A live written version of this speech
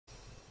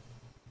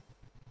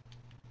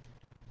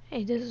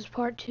Hey, this is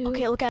part 2.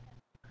 Okay, look at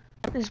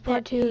This is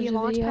part 2 of he the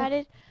launch video.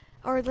 padded.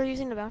 Or they're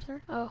using the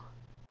bathroom. Oh.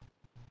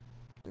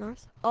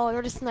 North. Oh,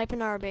 they're just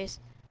sniping our base.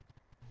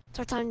 It's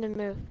our time to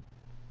move.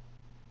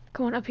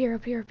 Come on, up here,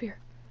 up here, up here.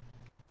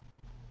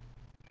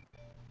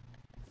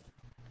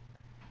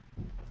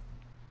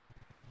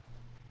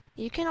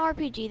 You can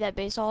RPG that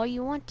base all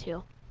you want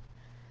to.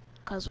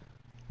 Cause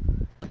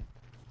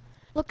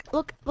look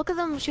at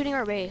them shooting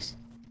our base.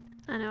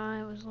 I know,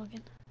 I was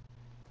looking.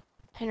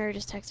 Henry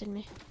just texted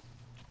me.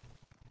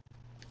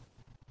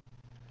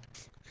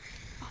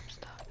 Oh, I'm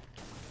stuck.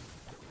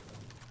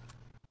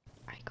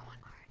 Alright, go on.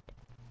 Alright.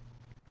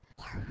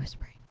 Why are we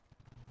whispering?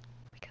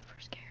 Because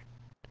we're scared.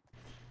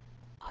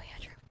 Oh yeah,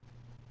 true.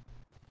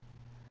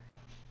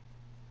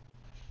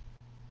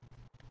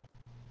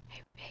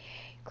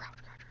 Hey, crouch.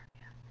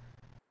 Yeah.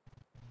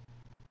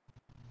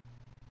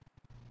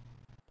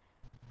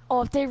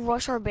 Oh, if they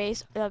rush our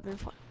base, that'd be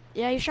fun.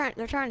 Yeah,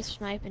 they're trying to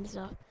snipe and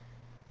stuff.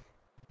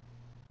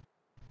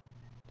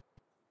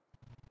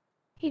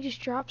 He just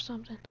dropped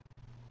something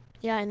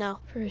Yeah, I know.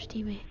 for his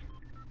teammate.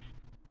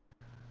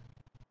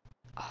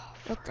 Oh,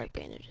 Looked like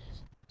bandages.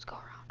 let's go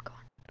around, go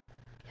on.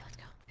 Yeah, let's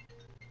go.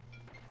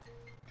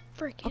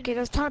 Freaking. Okay,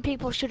 there's a ton of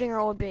people shooting our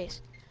old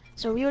base.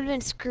 So we would have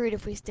been screwed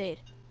if we stayed.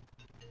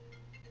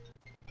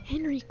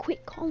 Henry,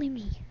 quit calling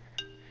me.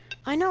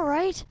 I know,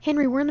 right?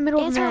 Henry, we're in the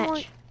middle of a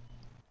match.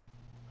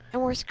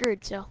 And we're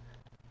screwed, so.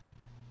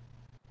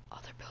 Oh,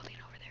 they're building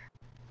over there.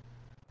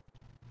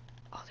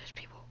 Oh, there's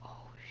people.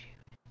 Oh,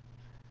 shoot.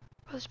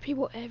 Oh, there's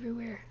people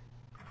everywhere.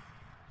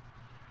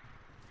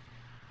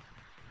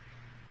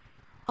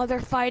 Oh, they're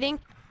fighting?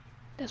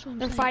 That's what I'm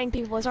They're saying. fighting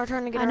people. It's our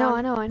turn to get I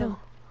know.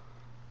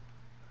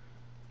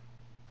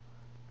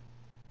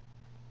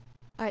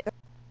 Alright.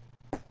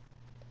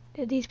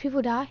 Did these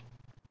people die?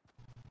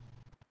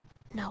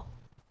 No.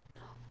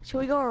 Should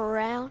we go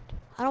around?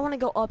 I don't want to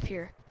go up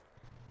here.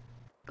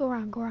 Go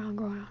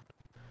around.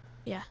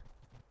 Yeah.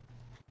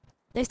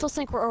 They still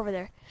think we're over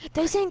there.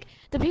 They think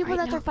the people Right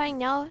that now. they're fighting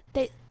now,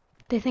 They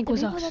think the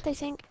was people us. that they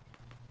think,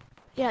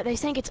 yeah, they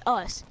think it's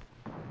us.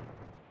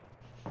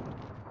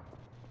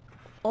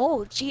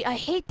 Oh, gee, I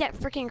hate that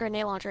freaking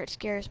grenade launcher. It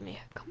scares me.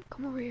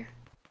 Come over here.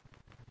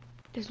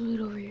 There's loot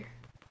over here.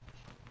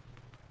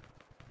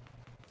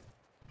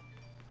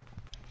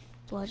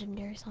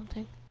 Legendary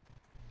something.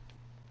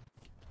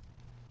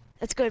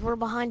 That's good. We're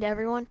behind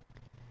everyone.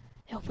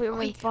 If we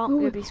were in front,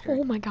 we would be screwed.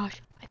 Oh my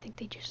gosh. I think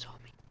they just saw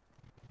me.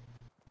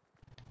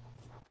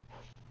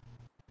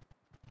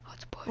 Oh,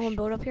 it's a push. One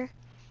boat up here.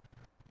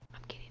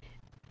 I'm getting it.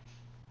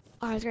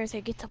 Oh, I was gonna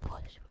say, get to push.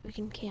 We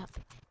can camp.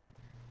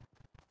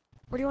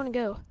 Where do you want to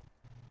go?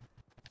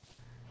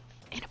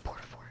 And a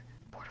porta fort.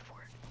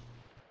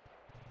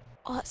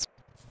 Oh, that's.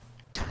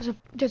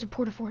 There's a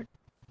porta fort.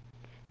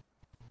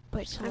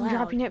 But it's I'm loud.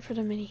 dropping it for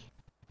the mini.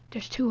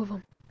 There's 2 of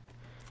them.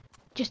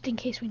 Just in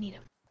case we need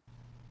them.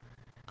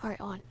 Alright,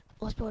 on.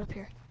 Let's build up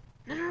here.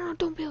 No,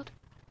 don't build.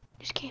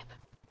 Just camp.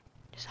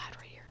 Just hide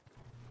right here.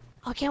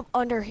 I'll camp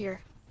under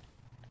here.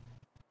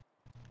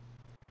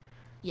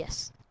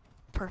 Yes.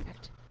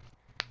 Perfect.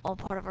 All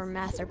part of our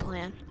master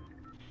plan.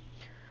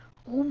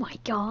 Oh my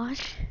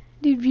gosh.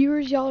 Dude,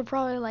 viewers, y'all are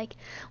probably like,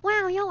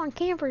 wow, y'all are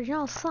campers,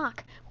 y'all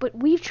suck. But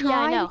we've Yeah, I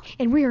tried, know.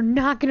 and we are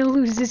not going to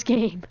lose this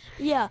game.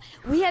 Yeah,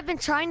 we have been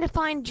trying to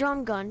find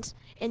drum guns,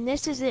 and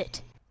this is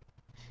it.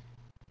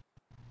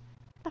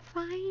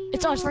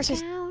 It's us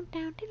versus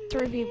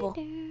 3 people.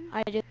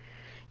 I just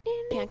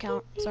can't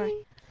count. Sorry.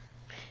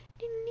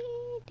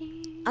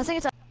 I think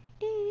it's a.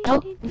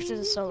 Nope, this is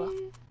a solo.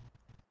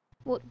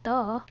 Well,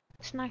 duh.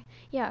 It's not.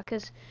 Yeah,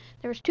 because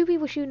there was 2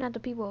 people shooting at the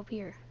people up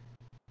here.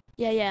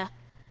 Yeah.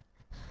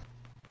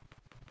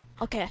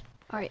 Okay.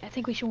 Alright, I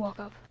think we should walk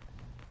up.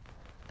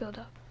 Build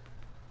up.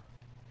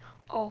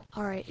 Oh.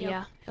 Alright, Yep.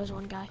 yeah. It was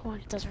one guy. Come on.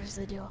 It does versus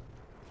the duo.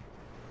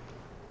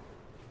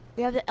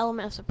 We have the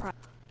element of surprise.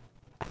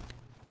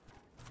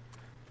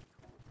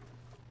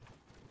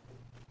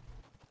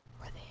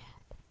 Where are they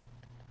at?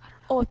 I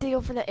don't know. Oh, if they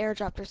go for the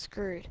airdrop, they're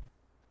screwed.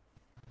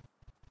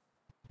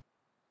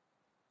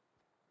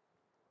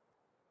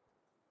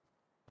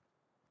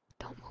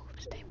 Don't move.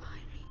 Stay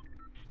behind me.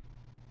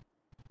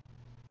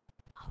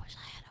 I wish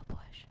I had a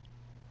push.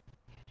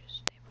 Yeah, just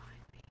stay behind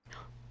me.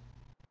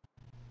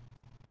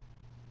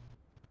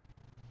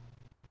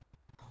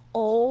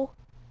 Oh.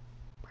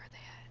 Where are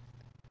they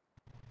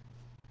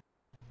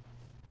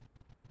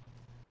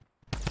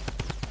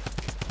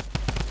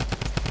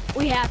at?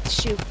 We have to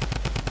shoot.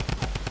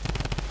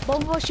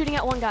 Both of us shooting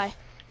at one guy.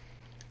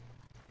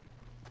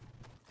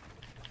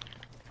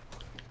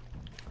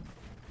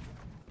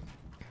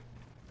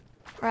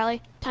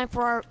 Riley, time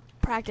for our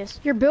practice.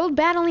 You're build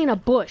battling a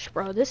bush,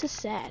 bro. This is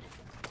sad.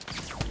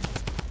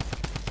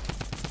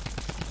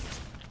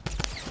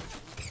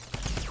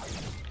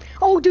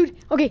 Oh, dude.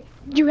 Okay,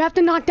 you have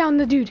to knock down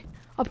the dude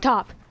up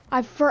top.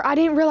 I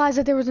didn't realize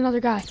that there was another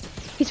guy.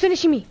 He's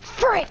finishing me.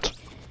 Frick!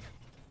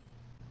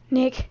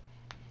 Nick.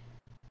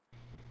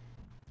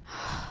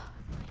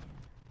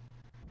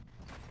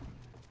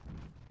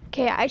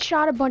 Okay, I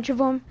shot a bunch of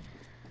them.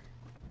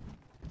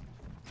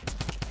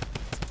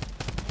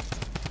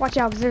 Watch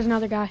out, because there's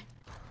another guy.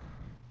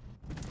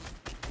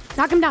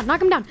 Knock him down,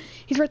 knock him down.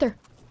 He's right there.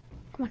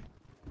 Come on.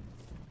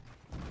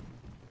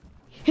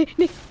 Hey,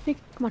 Nick,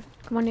 come on.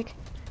 Come on, Nick.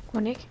 Come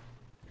on, Nick.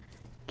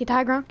 Get the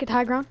high ground, get the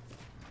high ground.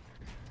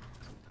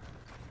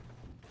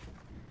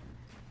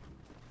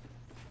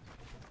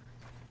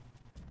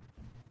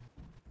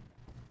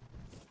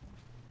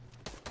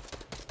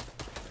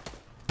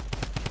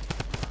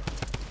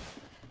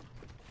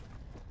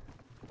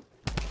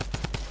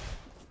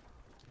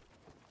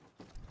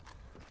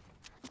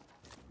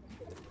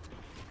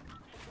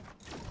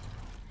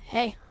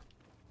 Hey.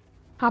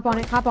 Hop on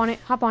it, hop on it,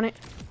 hop on it.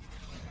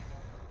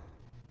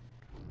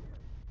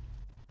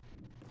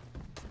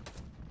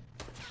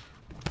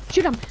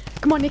 Shoot him.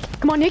 Come on, Nick.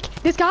 Come on, Nick.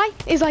 This guy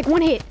is like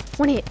one hit.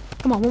 One hit.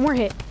 Come on, one more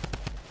hit.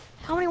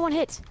 How many one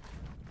hits?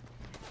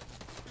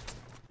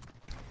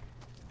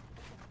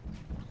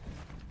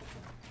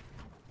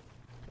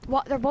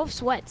 What? They're both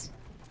sweats.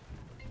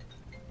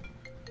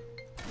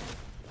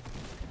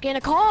 Getting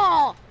a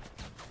call.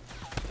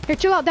 Here,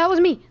 chill out. That was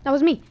me. That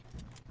was me.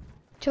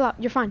 Chill out.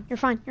 You're fine. You're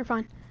fine. You're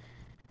fine.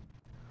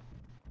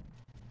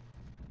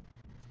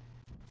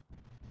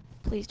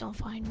 Please don't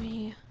find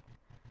me.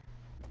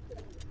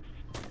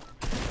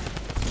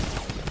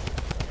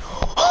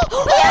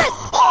 Yes!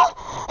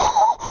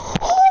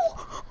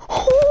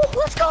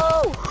 Let's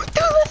go!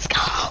 Dude, let's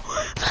go!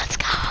 Let's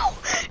go!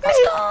 Let's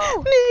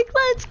go! Nick,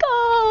 let's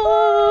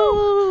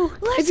go!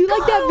 Let's if you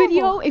like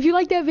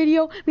that go!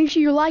 video, make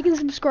sure you like and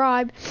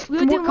subscribe for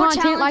We'll do more more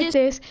content like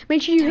challenges. this.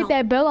 Make sure you hit Tell.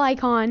 that bell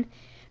icon.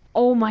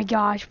 Oh my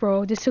gosh,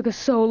 bro, this took us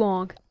so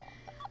long.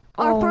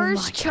 Our Oh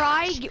first my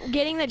try gosh.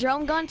 getting the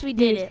drum guns, we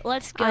did Dude, it.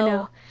 Let's go. I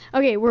know.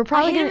 Okay, we're I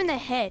probably hit him gonna. in the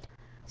head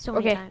so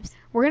many Okay. times.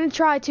 We're gonna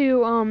try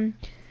to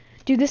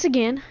do this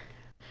again.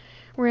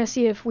 We're gonna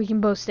see if we can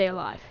both stay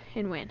alive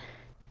and win.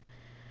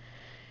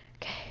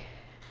 Okay.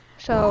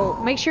 So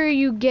make sure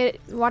you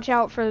look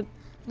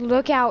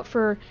out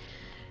for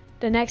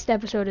the next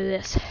episode of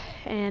this.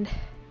 And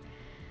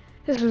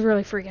this was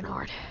really freaking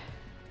hard.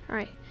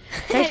 Alright.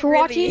 Thanks It for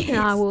really watching, and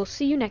I is. will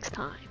see you next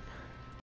time.